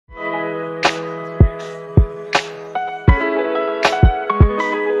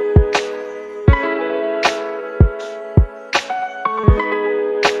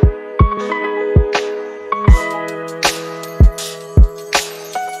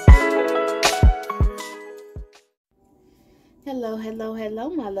Hello, hello, hello,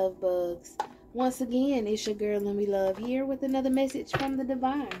 my love bugs. Once again, it's your girl, Let Me Love, here with another message from the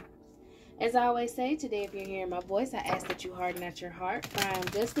divine. As I always say, today, if you're hearing my voice, I ask that you harden not your heart, for I am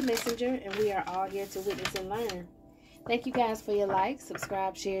just a messenger, and we are all here to witness and learn. Thank you guys for your likes,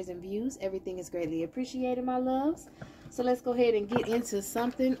 subscribe, shares, and views. Everything is greatly appreciated, my loves. So let's go ahead and get into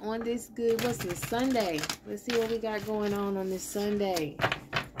something on this good, what's this, Sunday. Let's see what we got going on this Sunday.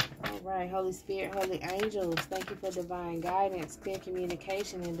 All right, Holy Spirit, Holy Angels, thank you for divine guidance, clear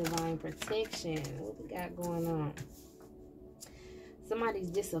communication, and divine protection. What we got going on? Somebody's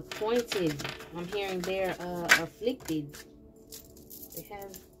disappointed. I'm hearing they're afflicted.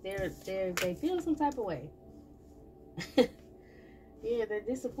 They feel some type of way. Yeah, they're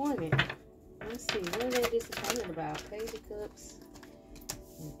disappointed. Let's see, what are they disappointed about? Page of Cups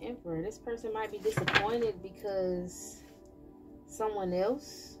and Emperor. This person might be disappointed because someone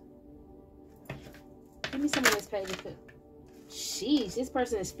else. Give me some of this Page of Cups. Sheesh, this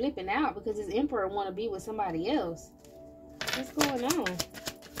person is flipping out because this Emperor want to be with somebody else. What's going on?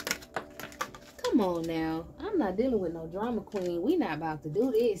 Come on now. I'm not dealing with no drama queen. We not about to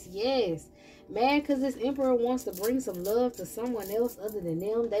do this. Yes. Mad because this Emperor wants to bring some love to someone else other than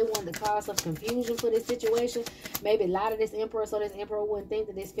them. They want to cause some confusion for this situation. Maybe lie to this Emperor so this Emperor wouldn't think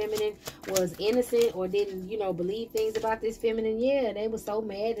that this feminine was innocent or didn't, you know, believe things about this feminine. Yeah, they were so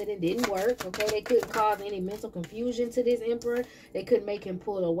mad that it didn't work. Okay, they couldn't cause any mental confusion to this Emperor. They couldn't make him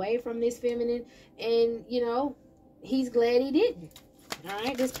pull away from this feminine. And, you know, he's glad he didn't. All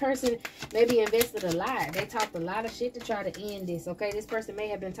right, this person maybe invested a lot. They talked a lot of shit to try to end this, okay? This person may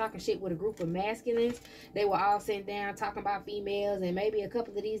have been talking shit with a group of masculines. They were all sitting down talking about females, and maybe a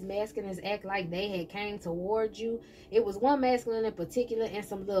couple of these masculines act like they had came towards you. It was one masculine in particular and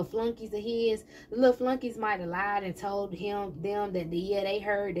some little flunkies of his. The little flunkies might have lied and told them that, yeah, they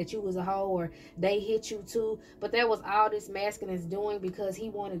heard that you was a hoe or they hit you too. But that was all this masculine's doing because he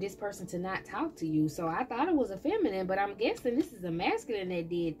wanted this person to not talk to you. So I thought it was a feminine, but I'm guessing this is a masculine that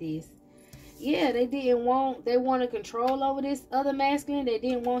did this. Yeah, they wanted control over this other masculine. They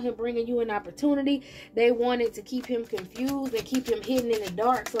didn't want him bringing you an opportunity. They wanted to keep him confused and keep him hidden in the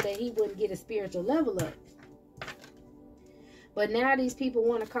dark so that he wouldn't get a spiritual level up. But now these people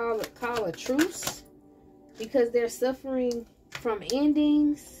want to call a truce because they're suffering from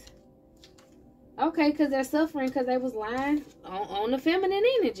endings. Okay, because they're suffering because they was lying on the feminine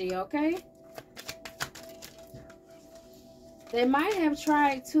energy, okay? They might have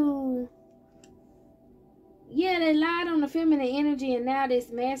tried to, yeah, they lied on the feminine energy, and now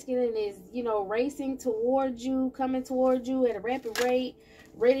this masculine is, you know, racing towards you, coming towards you at a rapid rate,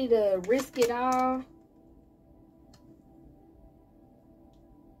 ready to risk it all.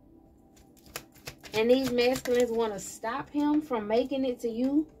 And these masculines want to stop him from making it to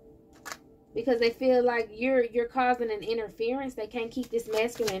you because they feel like you're causing an interference. They can't keep this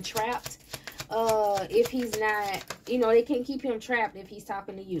masculine trapped. If he's not, you know, they can't keep him trapped if he's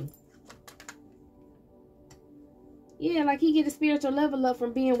talking to you. Yeah, like he get a spiritual level up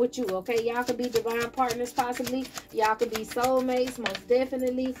from being with you, okay? Y'all could be divine partners possibly. Y'all could be soulmates, most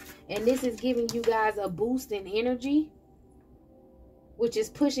definitely. And this is giving you guys a boost in energy, which is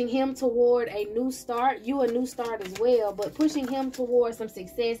pushing him toward a new start. You a new start as well, but pushing him toward some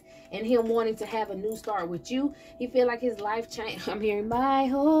success and him wanting to have a new start with you. He feel like his life changed. I'm hearing my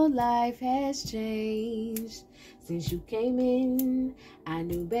whole life has changed since you came in. I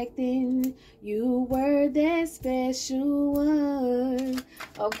knew back then you were that special one.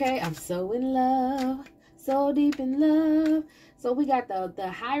 Okay, I'm so in love, so deep in love. So we got the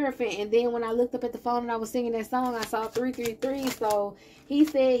Hierophant, and then when I looked up at the phone and I was singing that song, I saw 333. So he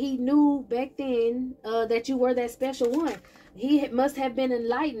said he knew back then that you were that special one. He must have been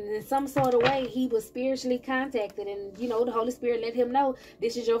enlightened in some sort of way. He was spiritually contacted, and you know the Holy Spirit let him know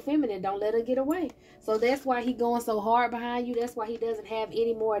this is your feminine. Don't let her get away. So that's why he going so hard behind you. That's why he doesn't have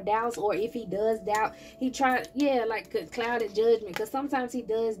any more doubts, or if he does doubt, he tried, yeah, like clouded judgment. Because sometimes he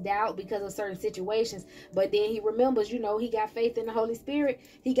does doubt because of certain situations, but then he remembers, you know, he got faith in the Holy Spirit.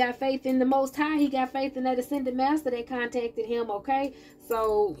 He got faith in the Most High. He got faith in that ascended master that contacted him. Okay,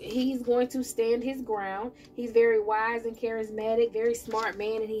 so he's going to stand his ground. He's very wise and charismatic, very smart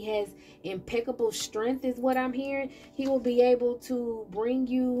man, and he has impeccable strength is what I'm hearing. He will be able to bring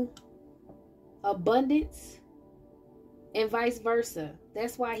you abundance and vice versa.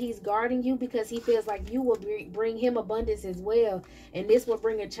 That's why he's guarding you, because he feels like you will bring him abundance as well, and this will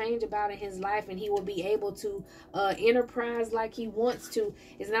bring a change about in his life, and he will be able to enterprise like he wants to.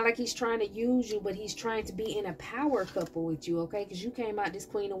 It's not like he's trying to use you, but he's trying to be in a power couple with you, okay? Because you came out this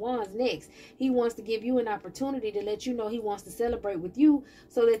Queen of Wands next. He wants to give you an opportunity to let you know he wants to celebrate with you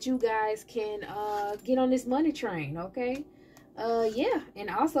so that you guys can get on this money train, okay? Yeah, and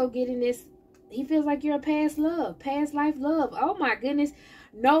also getting this, he feels like you're a past love, past life love. Oh my goodness,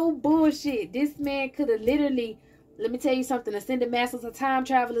 no bullshit. This man could have literally, let me tell you something, ascended masters are time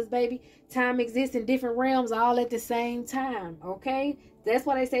travelers, baby. Time exists in different realms all at the same time, okay? That's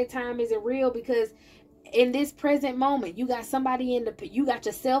why they say time isn't real, because in this present moment, you got somebody you got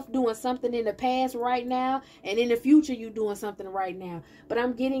yourself doing something in the past right now, and in the future you doing something right now. But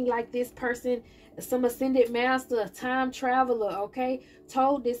I'm getting like this person, some ascended master, time traveler, okay,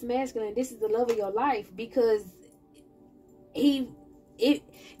 told this masculine, this is the love of your life, because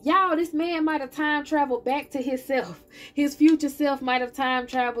y'all, this man might have time traveled back to himself. His future self might have time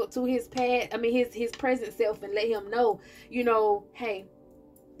traveled to his past, I mean his present self, and let him know, you know, hey,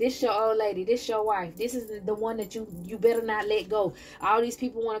 this your old lady, this your wife, this is the one that you better not let go. All these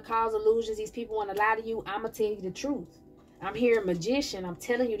people want to cause illusions, these people want to lie to you. I'm gonna tell you the truth. I'm here, magician. I'm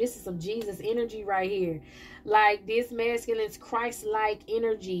telling you, this is some Jesus energy right here. Like, this masculine's Christ-like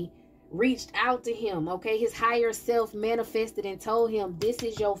energy reached out to him, okay? His higher self manifested and told him, this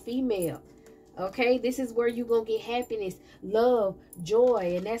is your female. Okay, this is where you're going to get happiness, love,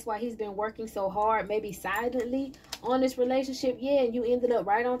 joy. And that's why he's been working so hard, maybe silently, on this relationship. Yeah, and you ended up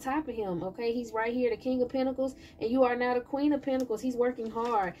right on top of him. Okay, he's right here, the King of Pentacles, and you are now the Queen of Pentacles. He's working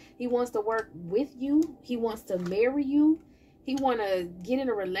hard. He wants to work with you. He wants to marry you. He want to get in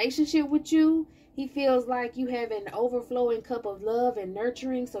a relationship with you. He feels like you have an overflowing cup of love and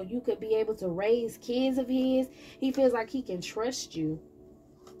nurturing, so you could be able to raise kids of his. He feels like he can trust you.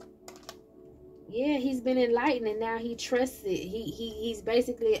 Yeah, he's been enlightened, and now he trusts it. He's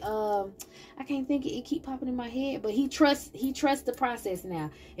basically I can't think, it keep popping in my head, but he trusts the process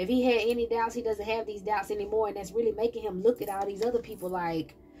now. If he had any doubts, he doesn't have these doubts anymore, and that's really making him look at all these other people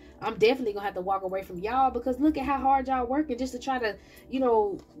like, I'm definitely gonna have to walk away from y'all, because look at how hard y'all working just to try to, you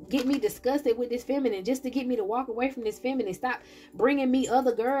know, get me disgusted with this feminine, just to get me to walk away from this feminine. Stop bringing me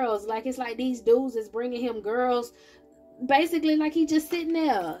other girls. Like, it's like these dudes is bringing him girls, basically like he just sitting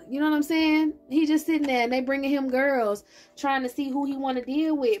there, you know what I'm saying? He just sitting there, and they bringing him girls trying to see who he want to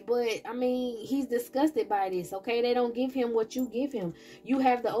deal with. But I mean, he's disgusted by this. Okay, they don't give him what you give him. You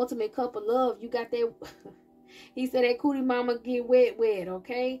have the ultimate cup of love. You got that he said that cootie mama get wet,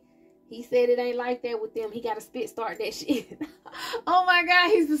 okay? He said it ain't like that with them. He got to spit start that shit. Oh my God,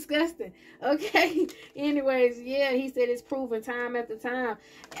 he's disgusting. Okay. Anyways, yeah, he said it's proven time after time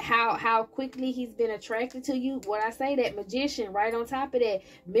how quickly he's been attracted to you. What I say, that magician right on top of that.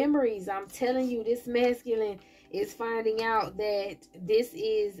 Memories. I'm telling you, this masculine is finding out that this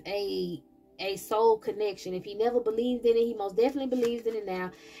is a soul connection. If he never believed in it, he most definitely believes in it now.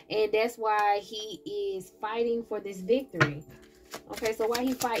 And that's why he is fighting for this victory. Okay, so why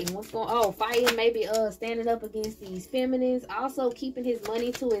he fighting? What's going on? Oh, fighting, maybe standing up against these feminines. Also keeping his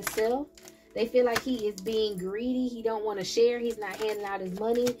money to himself. They feel like he is being greedy. He don't want to share. He's not handing out his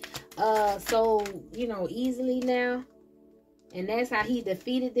money so, you know, easily now. And that's how he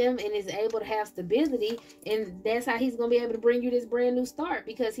defeated them and is able to have stability. And that's how he's going to be able to bring you this brand new start,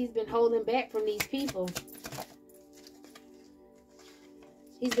 because he's been holding back from these people.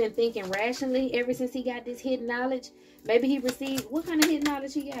 He's been thinking rationally ever since he got this hidden knowledge. Maybe he received, what kind of hidden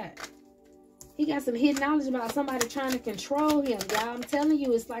knowledge he got? He got some hidden knowledge about somebody trying to control him, y'all. I'm telling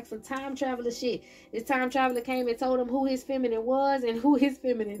you, it's like some time traveler shit. This time traveler came and told him who his feminine was and who his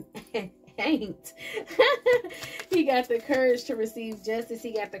feminine ain't. He got the courage to receive justice.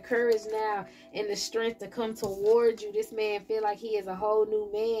 He got the courage now and the strength to come towards you. This man feel like he is a whole new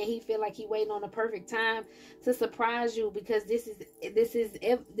man. He feel like he waiting on the perfect time to surprise you, because is it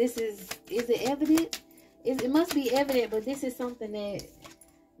evident? It must be evident, but this is something that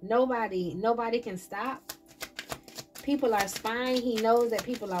nobody can stop. People are spying. He knows that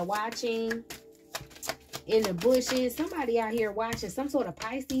people are watching in the bushes. Somebody out here watching, some sort of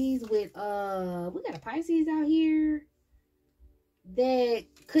Pisces with we got a Pisces out here that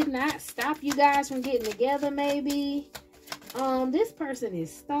could not stop you guys from getting together. Maybe this person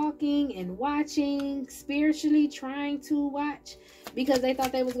is stalking and watching, spiritually trying to watch, because they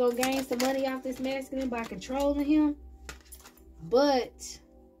thought they was gonna gain some money off this masculine by controlling him. But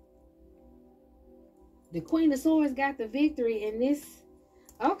the Queen of Swords got the victory in this.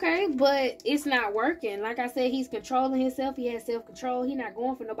 Okay, but it's not working. Like I said, he's controlling himself. He has self-control. He's not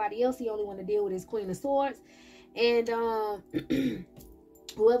going for nobody else. He only want to deal with his Queen of Swords. And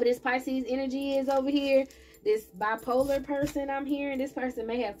whoever this Pisces energy is over here, this bipolar person I'm hearing, this person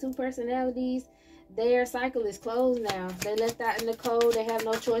may have two personalities. Their cycle is closed now. They left out in the cold. They have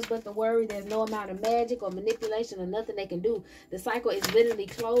no choice but to worry. There's no amount of magic or manipulation or nothing they can do. The cycle is literally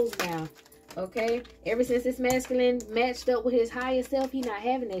closed now. Okay, ever since this masculine matched up with his higher self, he not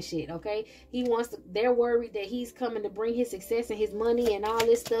having that shit. Okay, he wants to, they're worried that he's coming to bring his success and his money and all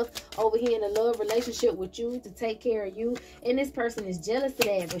this stuff over here in a love relationship with you to take care of you. And this person is jealous of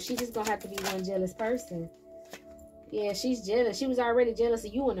that, but she just gonna have to be one jealous person. Yeah, she's jealous. She was already jealous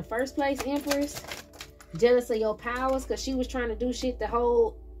of you in the first place, Empress. Jealous of your powers because she was trying to do shit to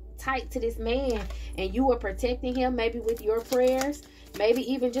hold tight to this man, and you were protecting him, maybe with your prayers, maybe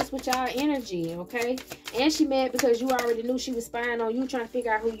even just with y'all energy. Okay, and she mad because you already knew she was spying on you, trying to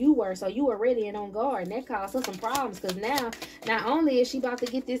figure out who you were, so you were ready and on guard, and that caused her some problems because now not only is she about to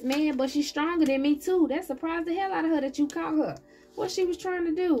get this man, but she's stronger than me too. That surprised the hell out of her that you caught her. What she was trying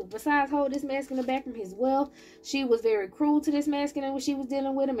to do besides hold this masculine back from his wealth. She was very cruel to this masculine when she was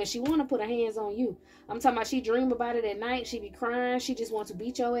dealing with him, and she want to put her hands on you. I'm talking about she dream about it at night. She be crying. She just wants to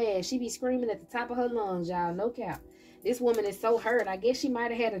beat your ass. She be screaming at the top of her lungs, y'all. No cap. This woman is so hurt. I guess she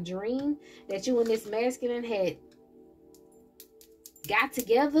might have had a dream that you and this masculine had got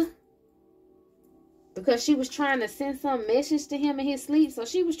together, because she was trying to send some message to him in his sleep. So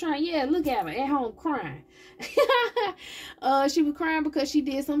she was trying, yeah, look at her at home crying. She was crying because she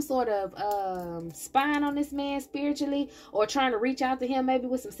did some sort of spying on this man spiritually, or trying to reach out to him maybe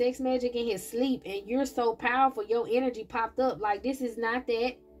with some sex magic in his sleep. And you're so powerful, your energy popped up like, this is not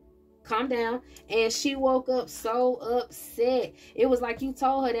that. Calm down. And she woke up so upset. It was like you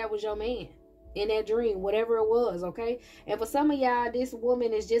told her that was your man in that dream, whatever it was. Okay, and for some of y'all, this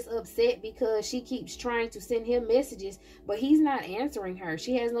woman is just upset because she keeps trying to send him messages, but he's not answering her.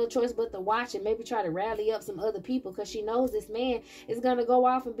 She has no choice but to watch and maybe try to rally up some other people, because she knows this man is gonna go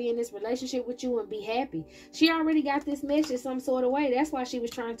off and be in this relationship with you and be happy. She already got this message some sort of way. That's why she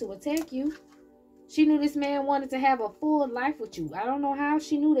was trying to attack you. She knew this man wanted to have a full life with you. I don't know how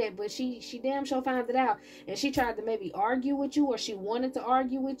she knew that, but she damn sure found it out. And she tried to maybe argue with you, or she wanted to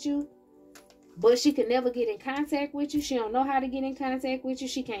argue with you, but she could never get in contact with you. She don't know how to get in contact with you.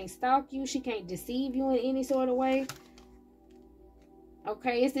 She can't stalk you. She can't deceive you in any sort of way.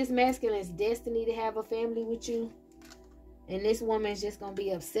 Okay, it's this masculine's destiny to have a family with you. And this woman's just going to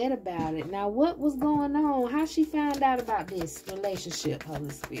be upset about it. Now, what was going on? How she found out about this relationship, Holy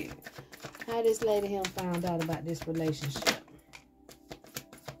Spirit? How this lady here found out about this relationship?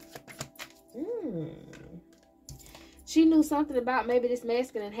 She knew something about maybe this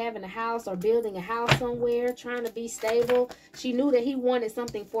masculine having a house or building a house somewhere, trying to be stable. She knew that he wanted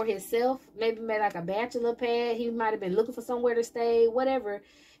something for himself, maybe like a bachelor pad. He might have been looking for somewhere to stay, whatever.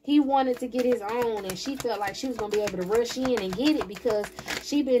 He wanted to get his own, and she felt like she was going to be able to rush in and get it because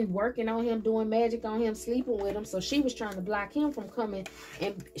she been working on him, doing magic on him, sleeping with him. So she was trying to block him from coming,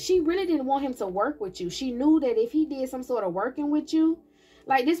 and she really didn't want him to work with you. She knew that if he did some sort of working with you,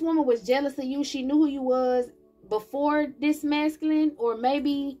 like this woman was jealous of you. She knew who you was before this masculine, or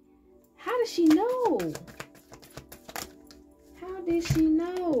maybe, how does she know? How did she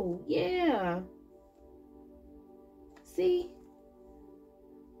know? Yeah. See?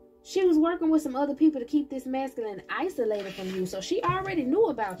 She was working with some other people to keep this masculine isolated from you. So she already knew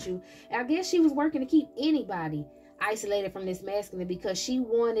about you. I guess she was working to keep anybody isolated from this masculine because she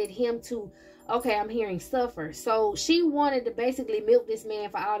wanted him to, okay, I'm hearing suffer. So she wanted to basically milk this man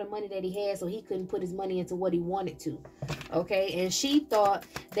for all the money that he had so he couldn't put his money into what he wanted to. Okay, and she thought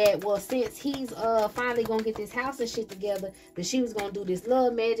that, well, since he's finally gonna get this house and shit together, that she was gonna do this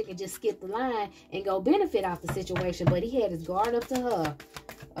love magic and just skip the line and go benefit off the situation. But he had his guard up to her.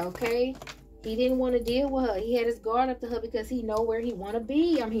 Okay, he didn't want to deal with her. He had his guard up to her because he know where he want to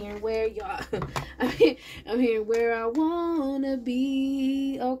be. I'm hearing where y'all, I'm hearing where I want to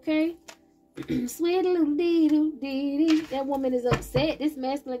be. Okay. Sweet little dee. That woman is upset. This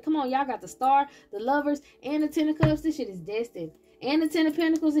masculine, come on, y'all got the Star, the Lovers, and the Ten of Cups. This shit is destined. And the Ten of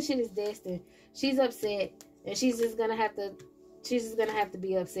Pentacles. This shit is destined. She's upset, and she's just gonna have to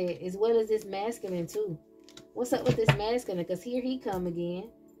be upset, as well as this masculine too. What's up with this masculine? Because here he come again.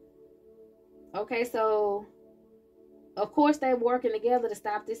 Okay, so of course they're working together to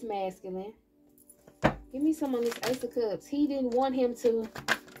stop this masculine. Give me some on this Ace of Cups. He didn't want him to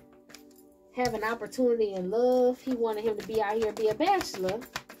have an opportunity in love. He wanted him to be out here, be a bachelor.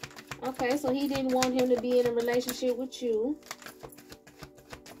 Okay, so he didn't want him to be in a relationship with you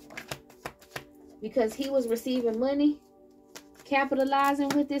because he was receiving money, capitalizing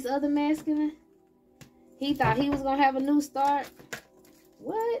with this other masculine. He thought he was gonna have a new start.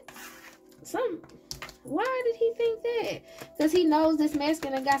 What? Why did he think that? Because he knows this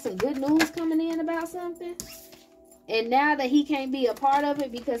masculine got some good news coming in about something. And now that he can't be a part of it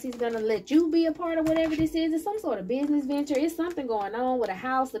because he's going to let you be a part of whatever this is, it's some sort of business venture. It's something going on with a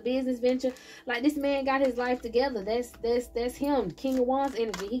house, a business venture. Like, this man got his life together. That's him, King of Wands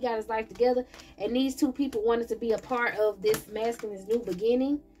energy. He got his life together. And these two people wanted to be a part of this masculine's new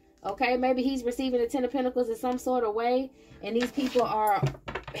beginning. Okay, maybe he's receiving the Ten of Pentacles in some sort of way. And these people are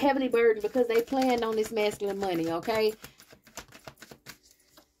heavily burdened because they planned on this masculine money, okay?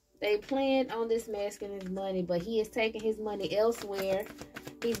 They planned on this masculine's money, but he is taking his money elsewhere.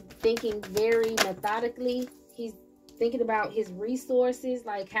 He's thinking very methodically. He's thinking about his resources,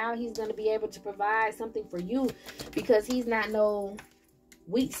 like how he's going to be able to provide something for you, because he's not no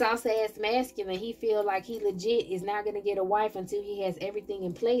weak sauce ass masculine. He feel like he legit is not going to get a wife until he has everything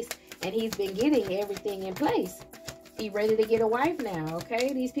in place, and he's been getting everything in place. He ready to get a wife now,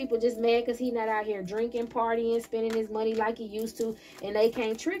 okay? These people just mad because he not out here drinking, partying, spending his money like he used to, and they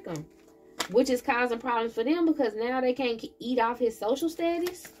can't trick him, which is causing problems for them because now they can't eat off his social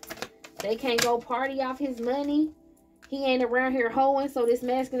status. They can't go party off his money. He ain't around here hoeing, so this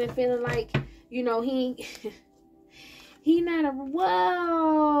masculine feeling like, you know, he not a,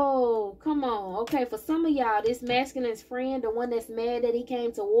 whoa, come on. Okay, for some of y'all, this masculine's friend, the one that's mad that he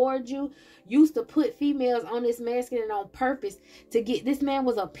came toward you, used to put females on this masculine on purpose to get, this man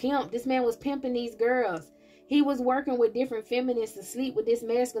was a pimp. This man was pimping these girls. He was working with different feminists to sleep with this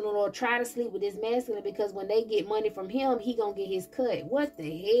masculine or try to sleep with this masculine because when they get money from him, he gonna get his cut. What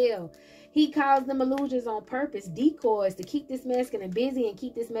the hell? He caused them illusions on purpose, decoys, to keep this masculine busy and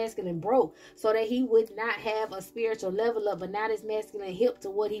keep this masculine broke so that he would not have a spiritual level up. But now this masculine hip to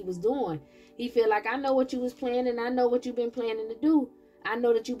what he was doing. He feel like, I know what you was planning. I know what you've been planning to do. I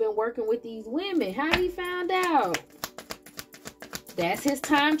know that you've been working with these women. How he found out? That's his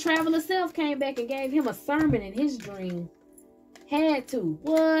time traveler self came back and gave him a sermon in his dream. Had to.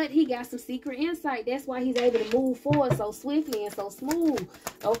 What? He got some secret insight. That's why he's able to move forward so swiftly and so smooth.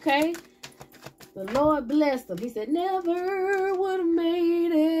 Okay? The Lord blessed him. He said, never would have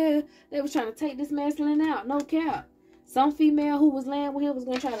made it. They was trying to take this masculine out. No cap. Some female who was laying with him was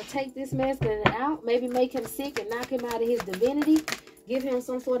going to try to take this masculine out. Maybe make him sick and knock him out of his divinity. Give him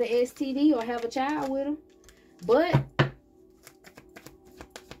some sort of STD or have a child with him. But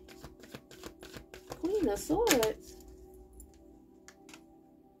Queen of Swords.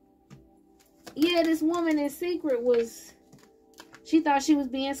 Yeah, this woman in secret was, she thought she was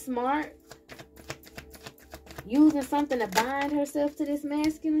being smart. Using something to bind herself to this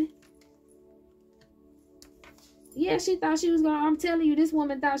masculine. Yeah, she thought she was going to, I'm telling you, this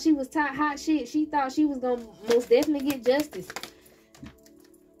woman thought she was top hot shit. She thought she was going to most definitely get justice.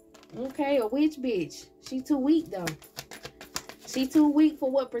 Okay, a witch bitch. She too weak though. She too weak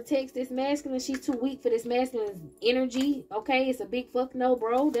for what protects this masculine. She's too weak for this masculine's energy. Okay, it's a big fuck no,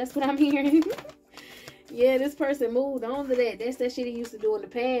 bro. That's what I'm hearing. Yeah, this person moved on to that. That's that shit he used to do in the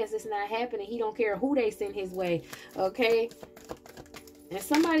past. It's not happening. He don't care who they send his way. Okay? And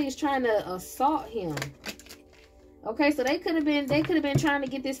somebody is trying to assault him. Okay, so they could have been trying to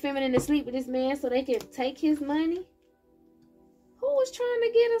get this feminine to sleep with this man so they can take his money. Who was trying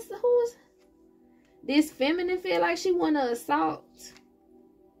to get us? Who was this feminine feel like she want to assault?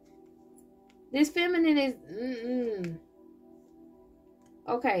 This feminine is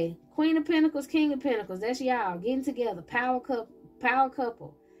Okay, Queen of Pentacles, King of Pentacles. That's y'all getting together. Power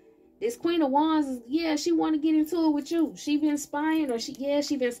couple. This Queen of Wands is, yeah, she want to get into it with you. She been spying, or she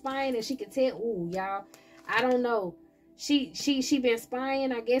been spying, and she can tell. Ooh, y'all, I don't know. She been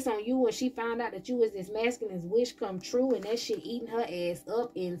spying, I guess, on you, and she found out that you was this masculine's wish come true, and that shit eating her ass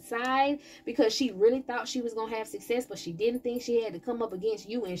up inside because she really thought she was gonna have success, but she didn't think she had to come up against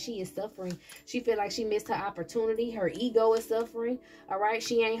you, and she is suffering. She feel like she missed her opportunity. Her ego is suffering. All right,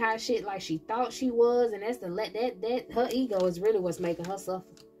 she ain't hot shit like she thought she was, and that's that her ego is really what's making her suffer.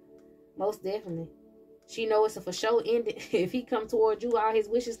 Most definitely. She know it's a for sure ending. If he come toward you, all his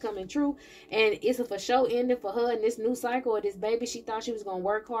wishes coming true. And it's a for sure ending for her in this new cycle or this baby she thought she was going to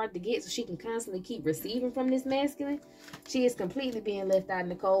work hard to get so she can constantly keep receiving from this masculine. She is completely being left out in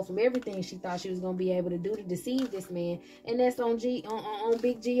the cold from everything she thought she was going to be able to do to deceive this man. And that's on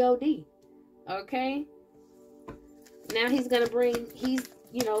big G-O-D. Okay? Now he's going to bring, he's,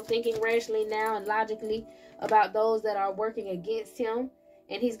 you know, thinking rationally now and logically about those that are working against him.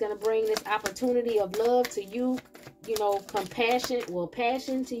 And he's going to bring this opportunity of love to you, you know,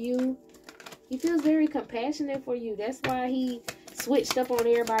 passion to you. He feels very compassionate for you. That's why he switched up on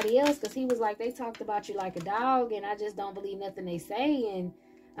everybody else, because he was like, they talked about you like a dog, and I just don't believe nothing they say, and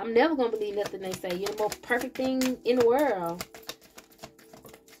I'm never going to believe nothing they say. You're the most perfect thing in the world.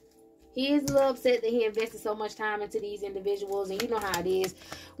 He is a little upset that he invested so much time into these individuals. And you know how it is.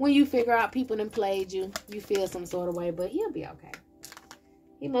 When you figure out people done played you, you feel some sort of way. But he'll be okay.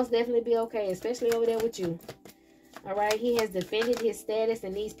 He most definitely be okay. Especially over there with you. Alright. He has defended his status.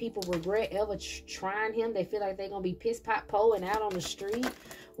 And these people regret ever trying him. They feel like they're going to be piss pot poing out on the street.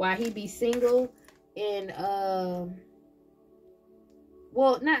 While he be single. And,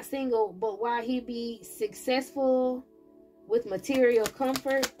 well, not single. But while he be successful with material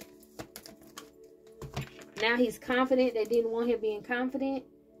comfort. Now he's confident. They didn't want him being confident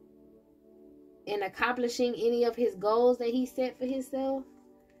in accomplishing any of his goals that he set for himself.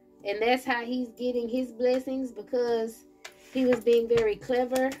 And that's how he's getting his blessings, because he was being very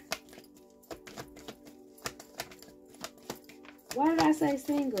clever. Why did I say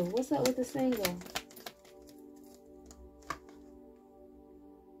single? What's up with the single?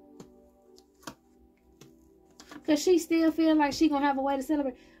 Because she still feel like she gonna have a way to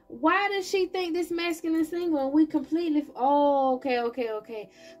celebrate. Why does she think this masculine single and we completely... Oh, okay.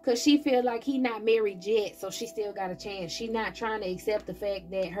 Because she feel like he not married yet, so she still got a chance. She not trying to accept the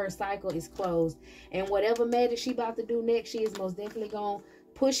fact that her cycle is closed. And whatever magic she about to do next, she is most definitely going to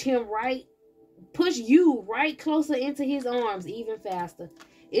push you right closer into his arms even faster.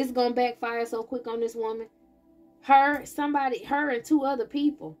 It's going to backfire so quick on this woman. Her and 2 other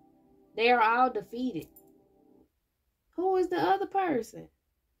people, they are all defeated. Who is the other person?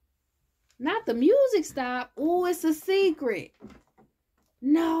 Not the music stop. Oh, it's a secret.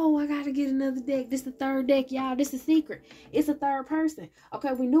 No, I gotta get another deck. This is the 3rd deck, y'all. This is a secret. It's a 3rd person.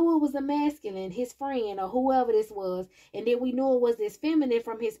 Okay, we knew it was a masculine, his friend, or whoever this was. And then we knew it was this feminine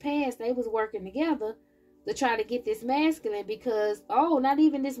from his past. They was working together to try to get this masculine because, oh, not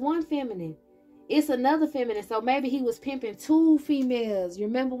even this one feminine. It's another feminine. So maybe he was pimping 2 females. You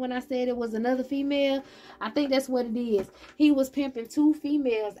remember when I said it was another female? I think that's what it is. He was pimping 2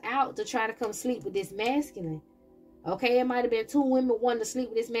 females out to try to come sleep with this masculine. Okay, it might have been 2 women wanting to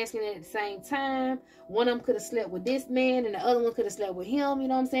sleep with this masculine at the same time. One of them could have slept with this man and the other one could have slept with him. You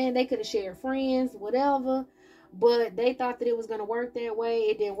know what I'm saying? They could have shared friends, whatever. But they thought that it was going to work that way.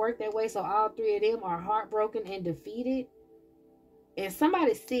 It didn't work that way. So all 3 of them are heartbroken and defeated. And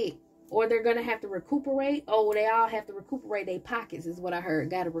somebody's sick. Or they're going to have to recuperate. Oh, they all have to recuperate their pockets is what I heard.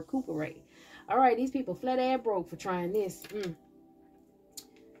 Got to recuperate. All right, these people flat ass broke for trying this.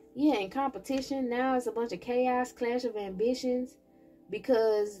 Yeah, in competition, now it's a bunch of chaos, clash of ambitions.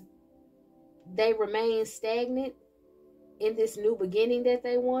 Because they remain stagnant in this new beginning that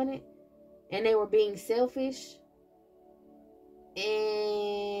they wanted. And they were being selfish.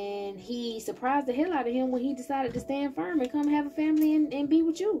 And he surprised the hell out of him when he decided to stand firm and come have a family and be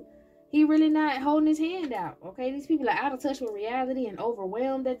with you. He really not holding his hand out. Okay, these people are out of touch with reality and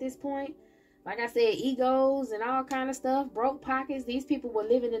overwhelmed at this point. Like I said, egos and all kind of stuff. Broke pockets. These people were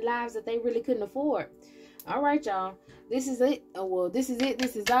living the lives that they really couldn't afford. All right, y'all. This is it. Oh, well, this is it.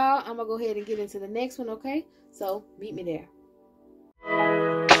 This is all. I'm going to go ahead and get into the next one, okay? So, meet me there.